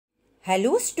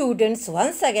Hello students,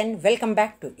 once again welcome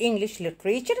back to English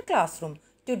Literature Classroom.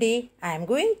 Today I am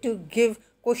going to give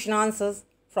question answers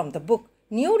from the book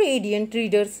New Radiant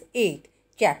Readers 8,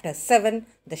 Chapter 7,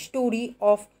 The Story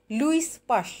of Louis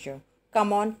Pasteur.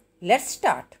 Come on, let's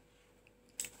start.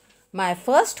 My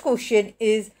first question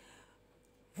is,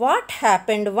 what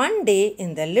happened one day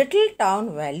in the little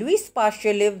town where Louis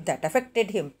Pasteur lived that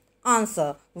affected him?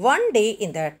 Answer. One day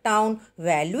in the town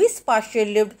where Louis Pasteur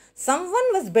lived, someone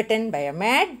was bitten by a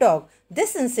mad dog.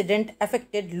 This incident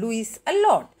affected Louis a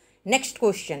lot. Next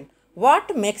question.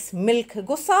 What makes milk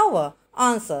go sour?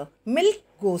 Answer. Milk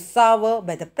goes sour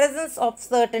by the presence of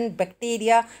certain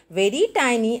bacteria, very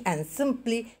tiny and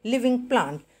simply living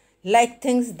plant, like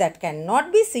things that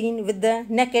cannot be seen with the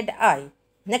naked eye.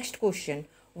 Next question.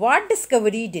 What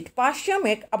discovery did Pasteur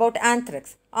make about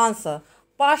anthrax? Answer.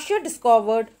 Pasteur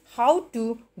discovered how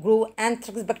to grow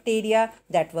anthrax bacteria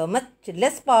that were much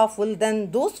less powerful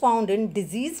than those found in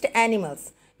diseased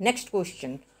animals. Next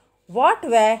question. What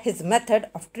were his method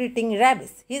of treating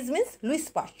rabies? His means Louis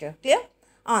Pasteur. Clear?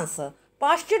 Answer.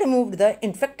 Pasteur removed the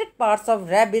infected parts of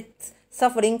rabbits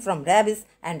suffering from rabies,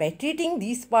 and by treating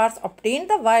these parts obtained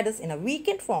the virus in a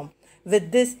weakened form.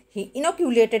 With this, he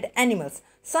inoculated animals.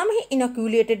 Some he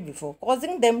inoculated before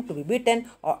causing them to be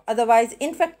bitten or otherwise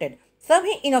infected. Some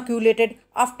he inoculated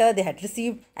after they had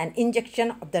received an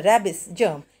injection of the rabies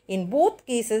germ. In both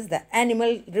cases, the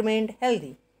animal remained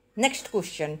healthy. Next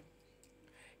question.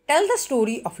 Tell the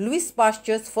story of Louis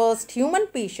Pasteur's first human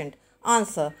patient.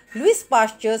 Answer. Louis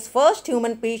Pasteur's first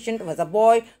human patient was a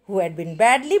boy who had been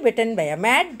badly bitten by a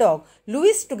mad dog.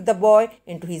 Louis took the boy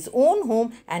into his own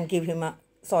home and gave him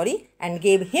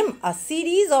a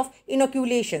series of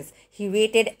inoculations. He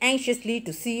waited anxiously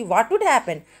to see what would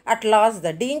happen. At last,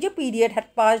 the danger period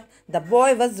had passed. The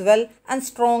boy was well and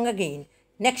strong again.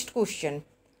 Next question.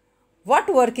 What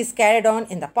work is carried on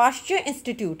in the Pasteur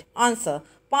Institute? Answer.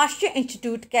 Pasteur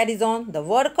Institute carries on the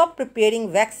work of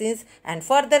preparing vaccines and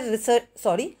furthering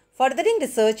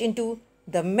research into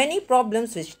the many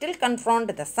problems which still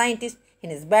confront the scientist in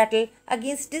his battle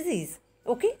against disease.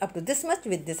 Okay, up to this much.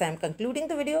 With this, I am concluding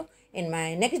the video. In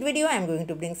my next video, I am going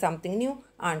to bring something new.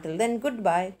 Until then,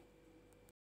 goodbye.